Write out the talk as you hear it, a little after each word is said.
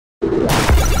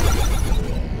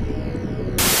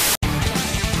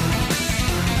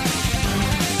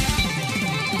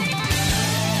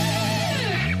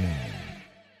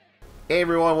Hey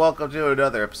everyone, welcome to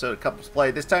another episode of Couples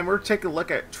Play. This time we're taking a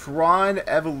look at Tron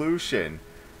Evolution.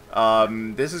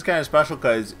 This is kind of special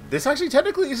because this actually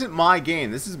technically isn't my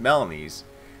game. This is Melanie's.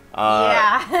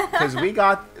 Yeah. Because we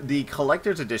got the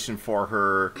collector's edition for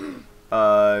her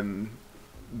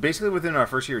basically within our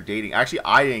first year of dating. Actually,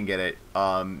 I didn't get it.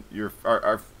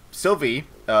 Our Sylvie,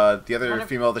 the other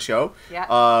female of the show,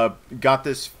 got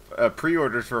this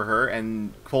pre-ordered for her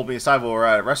and pulled me aside while we were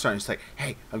at a restaurant. She's like,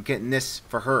 hey, I'm getting this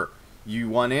for her. You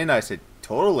want in? I said,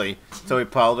 totally. So we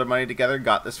piled our money together,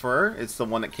 got this for her. It's the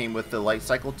one that came with the light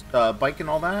cycle bike and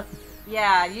all that.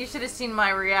 Yeah, you should have seen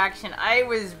my reaction. I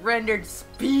was rendered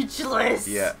speechless.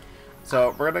 Yeah. So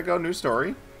we're going to go new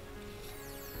story.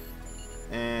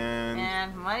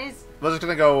 And money's... we're just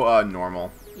going to go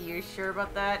normal. You sure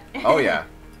about that? Oh, yeah.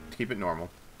 Keep it normal.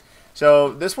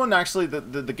 So this one actually,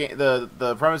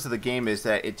 the premise of the game is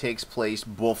that it takes place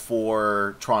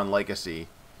before Tron Legacy.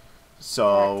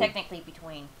 So technically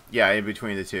between. Yeah, in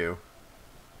between the two.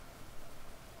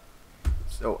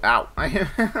 So ow! I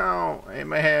hit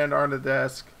my hand on the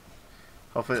desk.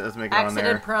 Hopefully it doesn't make it on there.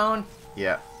 Accident prone.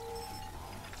 Yeah.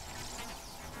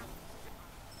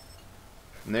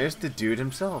 And there's the dude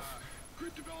himself.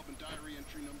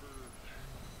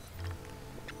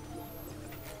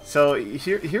 So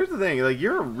here's the thing, like,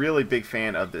 you're a really big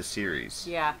fan of this series.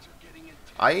 Yeah.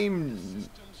 I'm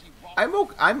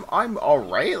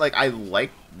alright. Like, I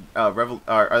like I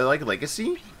like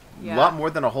Legacy a lot more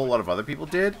than a whole lot of other people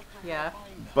did. Yeah.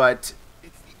 But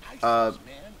the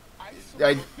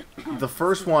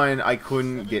first one I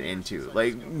couldn't get into.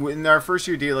 Like, in our first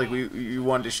year deal, like, you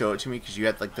wanted to show it to me because you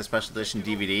had like the special edition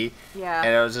DVD. Yeah.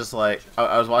 And I was just like,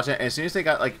 I was watching it, and as soon as they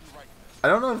got like, I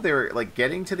don't know if they were like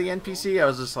getting to the NPC, I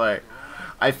was just like,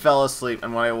 I fell asleep,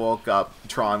 and when I woke up,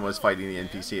 Tron was fighting the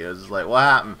NPC. I was just like, what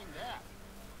happened?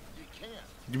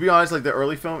 To be honest, like, the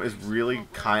early film is really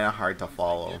kind of hard to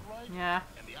follow. Yeah.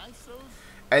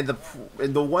 And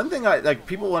the one thing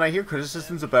people, when I hear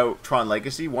criticisms about Tron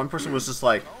Legacy, one person was just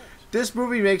like, this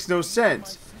movie makes no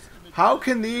sense. How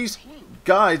can these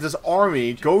guys, this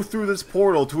army, go through this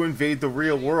portal to invade the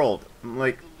real world? I'm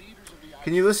like,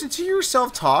 can you listen to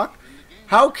yourself talk?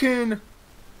 How can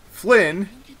Flynn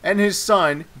and his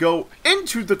son go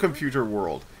into the computer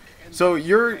world? So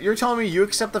you're telling me you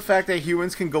accept the fact that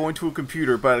humans can go into a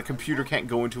computer, but a computer can't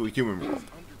go into a human world?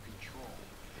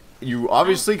 You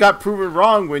obviously got proven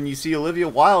wrong when you see Olivia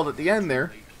Wilde at the end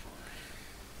there.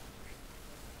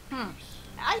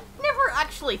 I never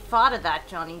actually thought of that,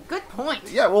 Johnny. Good point.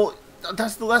 Yeah, well,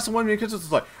 that's the lesson one because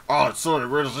it's like, oh, it's so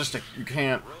realistic. You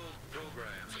can't,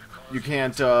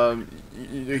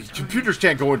 computers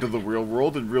can't go into the real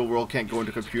world, and real world can't go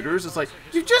into computers. It's like,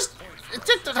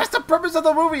 that's the purpose of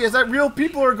the movie, is that real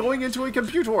people are going into a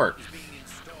computer.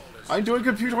 I'm doing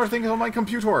computer things on my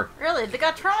computer. Really? They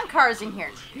got Tron cars in here.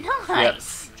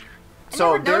 Nice. Yep. I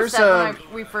so never noticed that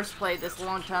when we first played this a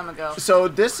long time ago. So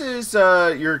this is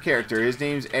your character. His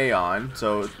name's Aeon.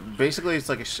 So basically, it's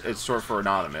like it's short for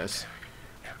anonymous.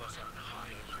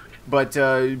 But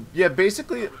yeah,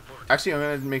 basically, actually, I'm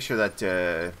gonna make sure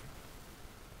that.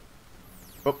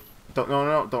 Oh,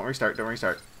 don't restart. Don't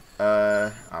restart.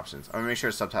 Options. I'm gonna make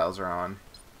sure subtitles are on.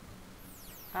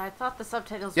 I thought the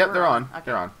subtitles Yep, were they're on. Okay.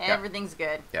 They're on. Everything's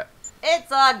good. Yeah. It's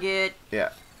all good. Yeah.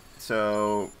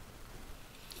 So,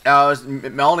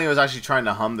 Melanie was actually trying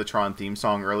to hum the Tron theme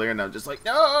song earlier, and I was just like,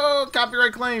 no,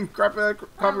 copyright claim, copyright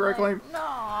claim.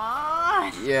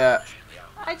 No. Yeah.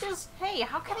 Hey,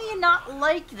 how can you not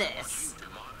like this?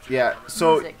 Yeah.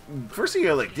 So, Music. first thing,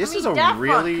 like, this is Daft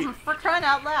really. Punk, for crying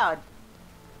out loud.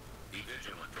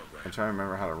 I'm trying to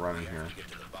remember how to run in here.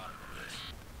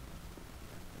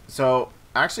 So,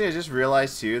 actually, I just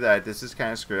realized too that this is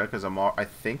kind of screwed up because I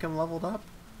think I'm leveled up.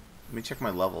 Let me check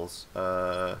my levels.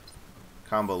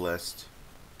 Combo list.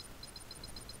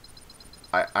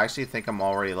 I actually think I'm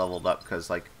already leveled up because,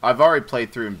 like, I've already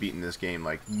played through and beaten this game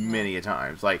like many a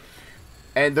times. Like,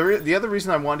 and the other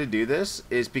reason I wanted to do this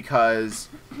is because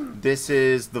this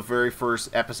is the very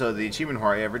first episode of the Achievement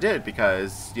Horror I ever did,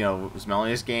 because, you know, it was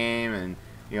Melanie's game, and,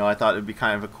 you know, I thought it'd be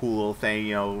kind of a cool little thing,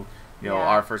 you know,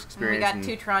 our first experience. And we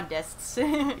got 2 Tron discs.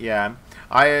 Yeah.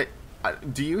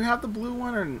 Do you have the blue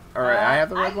one, or I have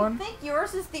the red one? I think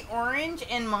yours is the orange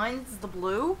and mine's the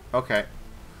blue. Okay.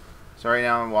 So right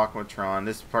now I'm walking with Tron.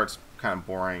 This part's kind of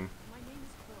boring.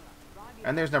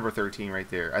 And there's number 13 right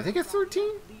there. I think it's 13?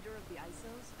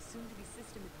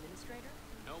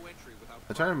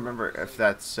 I'm trying to remember if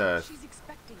that's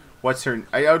what's her.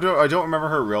 I don't remember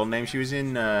her real name. She was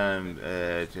in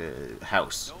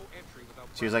House.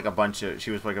 She was like a bunch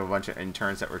of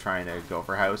interns that were trying to go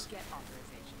for House.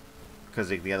 because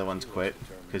like, the other ones quit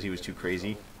because he was too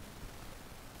crazy.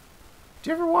 Do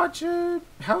you ever watch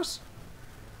House?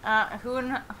 Who in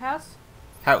House?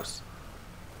 House.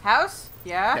 House?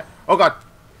 Yeah. Yeah. Oh God.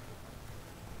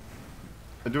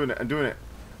 I'm doing it.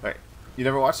 Wait. You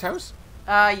never watched House?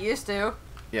 Used to.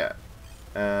 Yeah.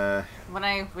 When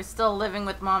I was still living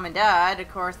with mom and dad, of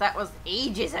course, that was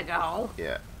ages ago.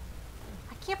 Yeah.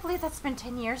 I can't believe that's been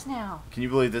 10 years now. Can you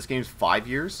believe this game's 5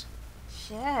 years?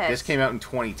 Shit. This came out in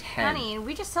 2010. Honey,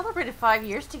 we just celebrated 5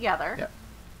 years together. Yeah.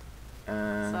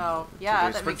 So, yeah,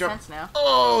 that makes sense now.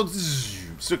 Oh,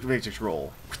 took the matrix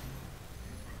roll.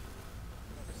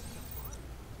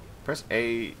 Press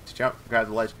A to jump, grab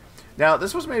the ledge. Now,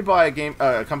 this was made by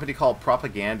a company called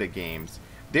Propaganda Games.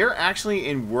 They're actually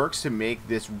in works to make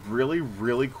this really,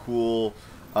 really cool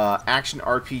action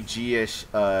RPG-ish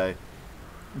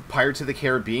Pirates of the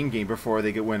Caribbean game before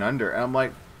they went under. And I'm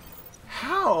like,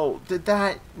 how did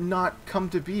that not come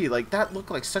to be? Like, that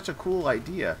looked like such a cool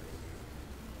idea.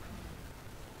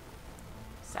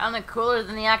 Sounded cooler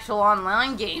than the actual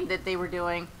online game that they were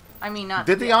doing. I mean, not...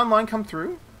 Did the online come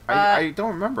through? I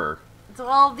don't remember.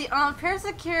 Well, the Pirates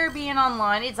of the Caribbean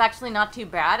Online, it's actually not too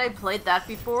bad. I played that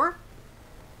before.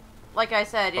 Like I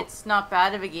said, it's not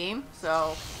bad of a game,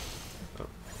 so...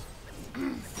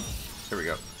 Here we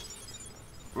go.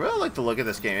 I really like the look of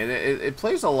this game. It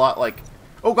plays a lot like...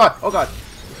 Oh God! Oh God!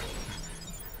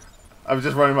 I was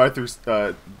just running right through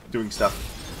doing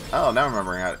stuff. Oh, now I'm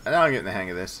remembering how... Now I'm getting the hang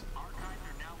of this.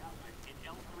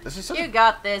 This is such You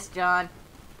got this, John.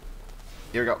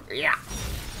 Here we go. Yeah!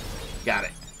 Got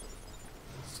it.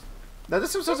 Now,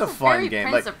 this was such a fun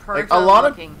game. Like a lot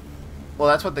of... Well,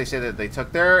 that's what they say that they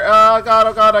took there. Oh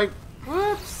God,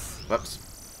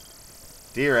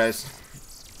 Whoops. Dearest.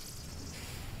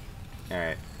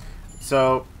 Alright.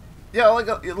 So, yeah, like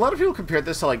a lot of people compared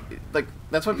this to like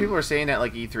that's what people are saying at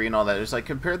like E3 and all that. It's like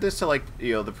compared this to like,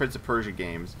 you know, the Prince of Persia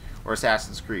games or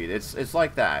Assassin's Creed. It's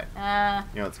like that.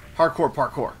 You know, it's hardcore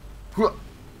parkour.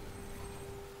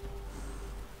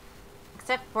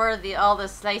 Except for all the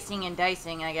slicing and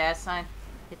dicing, I guess.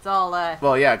 It's all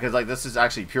Well, yeah, because like this is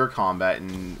actually pure combat,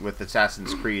 and with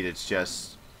Assassin's Creed, it's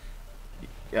just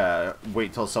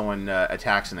wait till someone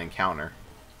attacks and then counter.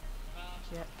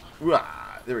 Yep.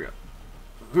 There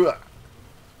we go.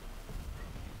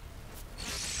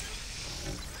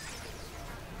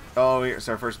 Oh, here's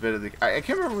our first bit of the... I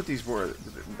can't remember what these were.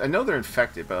 I know they're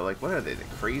infected, but like, what are they? The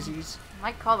crazies? I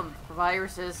might call them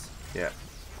viruses. Yeah.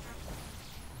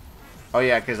 Oh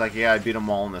yeah, because like, yeah, I beat them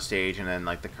all on the stage, and then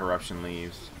like the corruption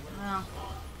leaves. Oh.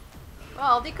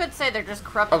 Well, they could say they're just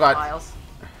corrupted files.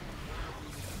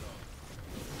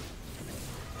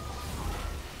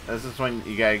 This is when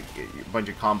you gotta get a bunch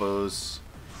of combos.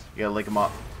 You gotta link them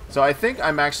up. So I think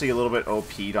I'm actually a little bit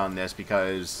OP'd on this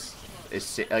because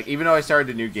it's like, even though I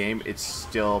started a new game, it's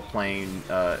still playing.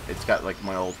 It's got like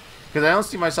my old, because I don't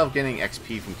see myself getting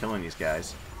XP from killing these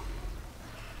guys.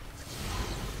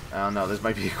 I don't know. This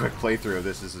might be a quick playthrough if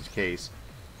this is the case.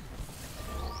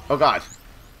 Oh God!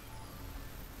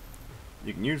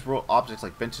 You can use roll objects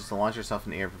like benches to launch yourself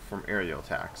in the air and perform aerial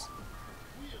attacks.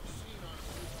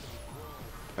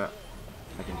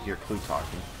 I can hear Clue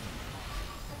talking.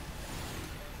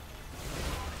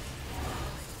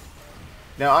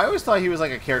 Now, I always thought he was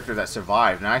like a character that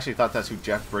survived, and I actually thought that's who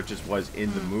Jeff Bridges was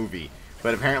in the movie.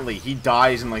 But apparently, he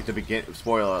dies in like the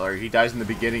spoiler alert, he dies in the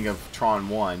beginning of Tron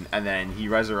 1, and then he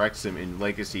resurrects him in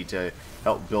Legacy to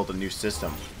help build a new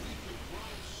system.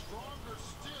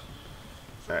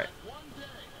 Alright.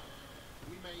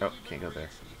 Oh, can't go there.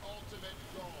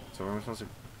 So where am I supposed to...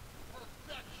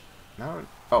 No.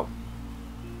 Oh.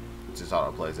 It just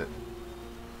auto-plays it.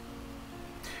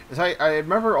 So I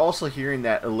remember also hearing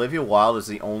that Olivia Wilde is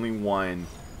the only one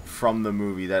from the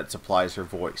movie that supplies her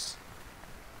voice.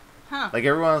 Huh. Like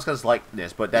everyone else has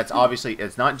likeness, but that's obviously,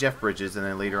 it's not Jeff Bridges, and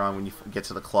then later on when you get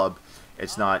to the club,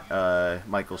 it's not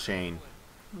Michael Shane.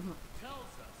 Mm-hmm.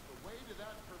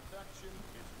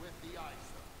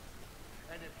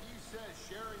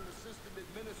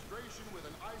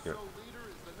 Yep. Leader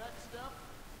is the next step.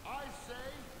 I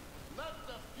say, let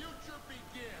the future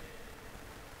begin.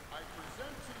 I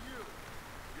present to you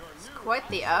your new... Quite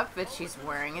the outfit she's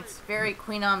wearing. It's very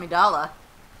Queen Amidala.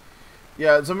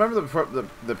 Yeah, so remember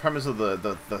the premise of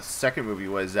the second movie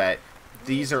was that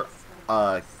these are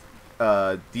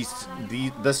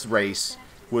this race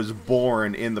was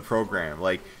born in the program.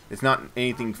 Like, it's not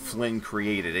anything Flynn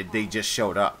created. They just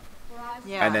showed up.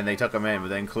 Yeah. And then they took them in, but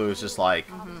then Clue was just like,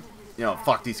 you know,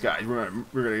 fuck these guys. We're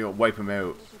gonna wipe them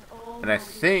out. And I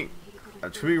think,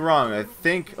 to be wrong, I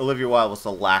think Olivia Wilde was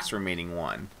the last remaining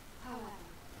one.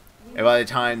 And by the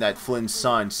time that Flynn's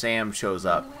son, Sam, shows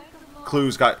up,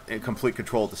 Clue's got complete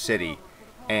control of the city.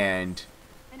 And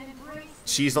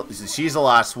she's the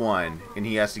last one, and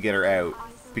he has to get her out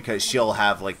because she'll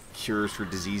have like cures for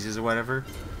diseases or whatever.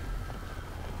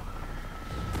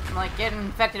 Like getting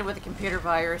infected with a computer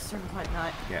virus or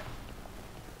whatnot. Yeah.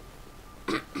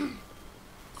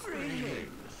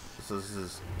 So this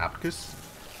is Abacus.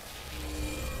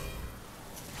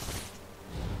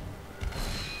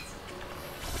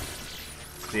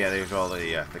 So yeah, there's all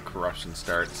the corruption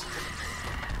starts.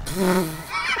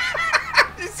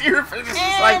 You see her face?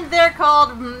 And they're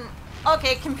called,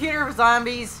 okay, computer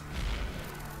zombies.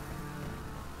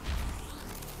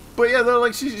 But yeah, they're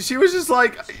like she was just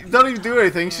like, don't even do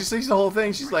anything. She sees the whole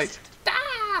thing. She's like,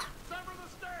 ah!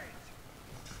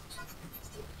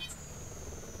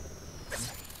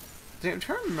 I'm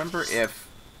trying to remember if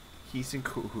he's in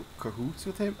cahoots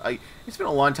with him. It's been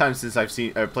a long time since I've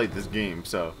played this game,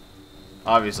 so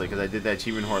obviously because I did that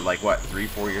achievement horde like what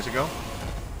 3-4 years ago.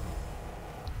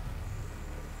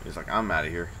 He's like, I'm out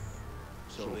of here.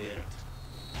 So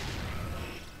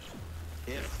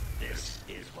if this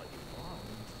is what you want.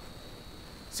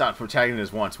 Stop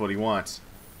protagonist wants what he wants.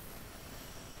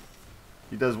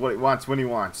 He does what he wants when he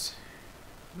wants.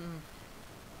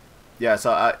 Yeah,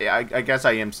 so I guess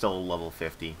I am still level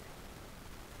 50.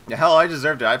 Yeah, hell, I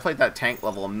deserved it. I played that tank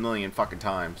level a million fucking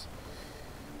times.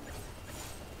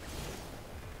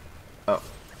 Oh.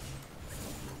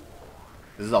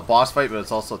 This is a boss fight, but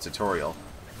it's also a tutorial.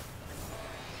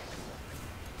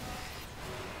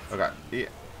 Okay. Yeah.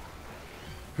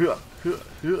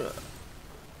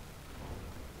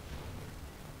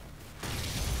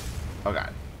 Okay.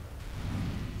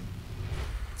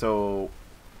 So.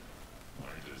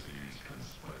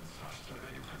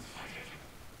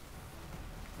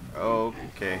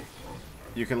 Okay.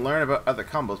 You can learn about other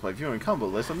combos by viewing combo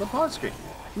lists on the pod screen.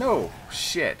 No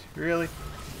shit, really?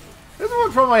 This is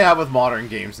one problem I have with modern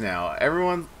games now.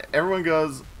 Everyone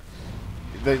goes.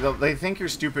 They think you're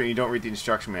stupid and you don't read the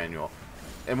instruction manual.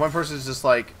 And one person's just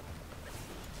like,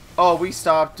 oh, we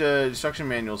stopped instruction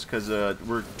manuals because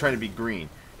we're trying to be green.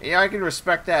 Yeah, I can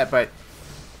respect that, but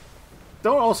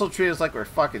don't also treat us like we're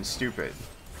fucking stupid.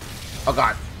 Oh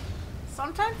god.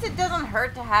 Sometimes it doesn't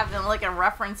hurt to have them like a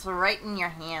reference right in your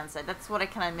hands. That's what I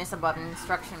kind of miss about an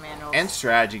instruction manual. And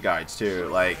strategy guides too.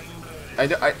 Like,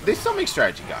 they still make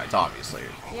strategy guides, obviously.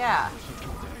 Yeah.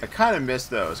 I kind of miss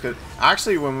those because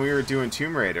actually, when we were doing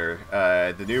Tomb Raider,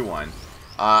 the new one,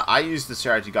 I used the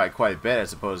strategy guide quite a bit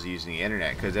as opposed to using the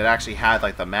internet because it actually had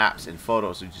like the maps and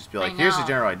photos. So just be like, here's the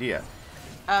general idea.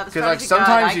 Because like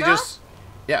sometimes you just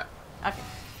yeah. Okay.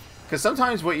 Because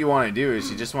sometimes what you want to do is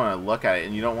you just want to look at it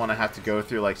and you don't want to have to go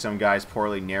through like some guy's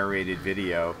poorly narrated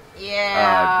video.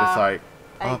 Yeah. It's like,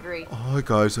 I agree. Hi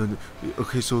guys, and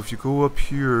okay, so if you go up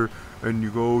here and you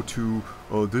go to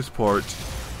this part,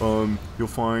 you'll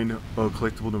find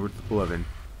collectible number 11,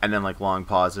 and then like long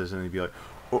pauses and you'd be like,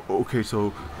 okay,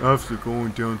 so after going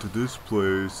down to this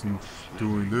place and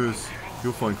doing this,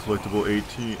 you'll find collectible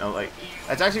 18. I'm like,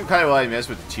 that's actually kind of what I miss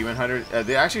with Achievement Hunter.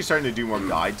 They're actually starting to do more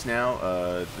guides now.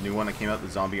 The new one that came out, the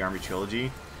Zombie Army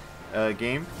Trilogy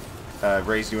game,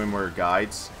 Ray's doing more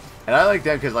guides. And I like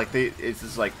them because like it's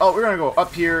just like, oh, we're gonna go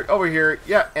up here, over here,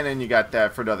 yeah, and then you got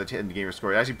that for another 10 gamer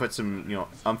score. It actually put some,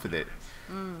 umph with it.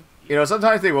 You know,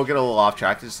 sometimes they will get a little off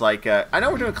track. It's like, I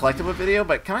know we're doing a collectible video,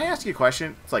 but can I ask you a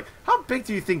question? It's like, how big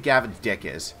do you think Gavin's dick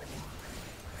is?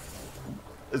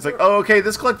 It's like, oh, okay,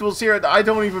 this collectible's here. I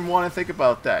don't even want to think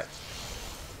about that.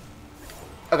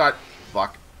 Oh god,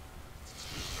 fuck.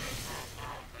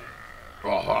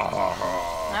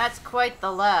 That's quite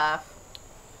the laugh.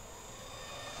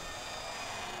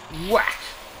 Whack!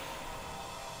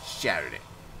 Shattered it.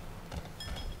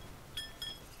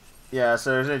 Yeah,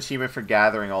 so there's an achievement for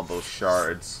gathering all those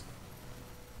shards.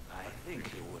 I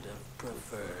think you would have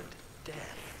preferred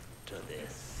death to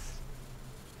this.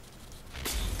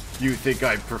 You think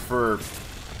I prefer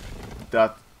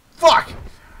that? Fuck!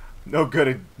 No good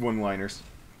at one-liners.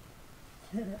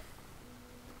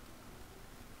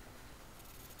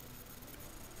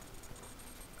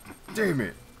 Damn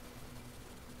it.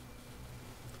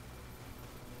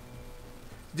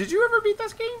 Did you ever beat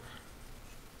this game?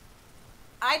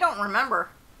 I don't remember.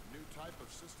 New type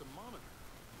of system monitor.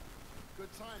 Good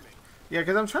timing. Yeah,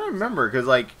 because I'm trying to remember, because,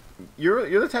 like, you're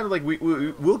the type of, like,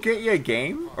 we'll get you a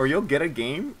game, or you'll get a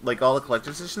game, like all the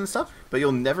collector's edition and stuff, but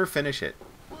you'll never finish it.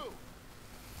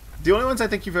 The only ones I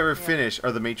think you've ever finished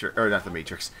are the Matrix, or not the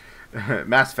Matrix,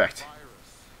 Mass Effect.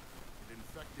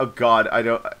 Oh god, I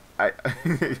don't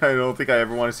think I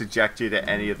ever want to subject you to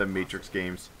any of the Matrix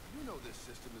games. You know this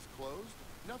system is closed.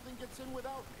 Nothing gets in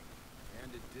without me.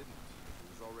 And it didn't.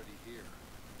 It was already here.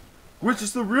 Which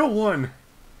is the real one?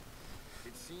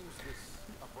 It seems this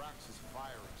Abraxas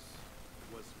virus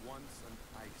was once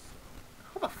an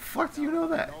ISO. How the fuck do you know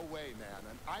that? No way, man.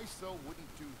 An ISO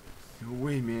wouldn't do this. No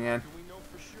way, man. Do we know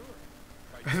for sure?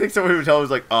 I think somebody would tell us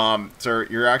like, sir,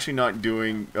 you're actually not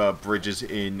doing bridges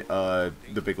in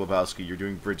The Big Lebowski. You're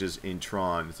doing bridges in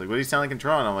Tron. It's like, what do you sound like in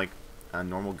Tron? I'm like, a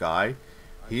normal guy.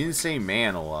 He didn't say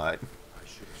man a lot.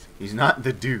 He's not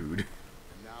the dude.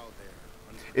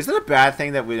 Is it a bad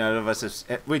thing that we none of us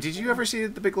have... Wait, did you ever see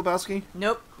The Big Lebowski?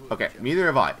 Nope. Okay, neither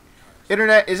have I.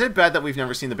 Internet, is it bad that we've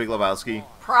never seen The Big Lebowski?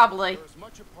 Probably.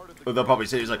 Well, they'll probably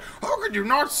say, it's like, how could you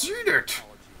not see it?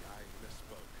 I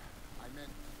misspoke. I meant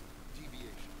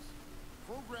deviations.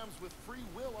 Programs with free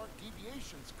will aren't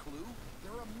deviations, Clue.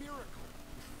 They're a miracle.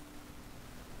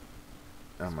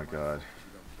 Oh my god.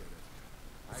 You don't get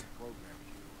it. I programmed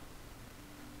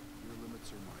you. Your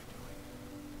limits are my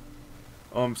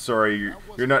doing. Oh, I'm sorry,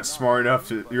 you're not smart enough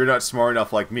to... You're not smart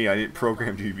enough like me. I didn't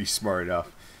program you to be smart enough.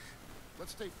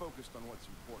 Let's stay focused on what's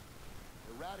important.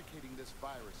 Eradicating this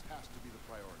virus has to be the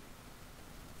priority.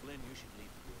 Flynn, you should leave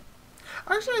the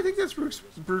room. Actually, I think that's Bruce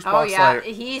Oh yeah,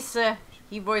 Boxleitner.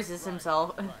 he voices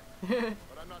himself. But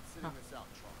I'm not sitting this out,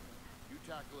 Tron. You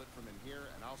tackle it from in here,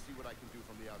 and I'll see what I can do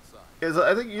from the outside.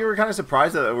 I think you were kind of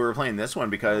surprised that we were playing this one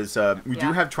because we do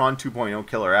Yeah. have Tron 2.0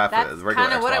 Killer App, That's the regular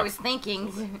kind of what I Xbox. was thinking.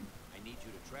 I need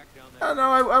you to track down that. Oh,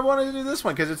 no, I wanted to do this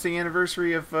one because it's the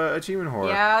anniversary of Achievement Horror.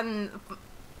 Yeah, and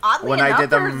oddly When I enough, did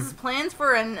them- there's plans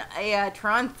for a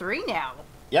Tron 3 now.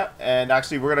 Yep, and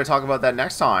actually we're going to talk about that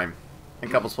next time in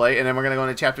Couples Play, and then we're going to go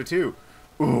into Chapter 2.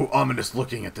 Ooh, ominous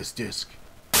looking at this disc.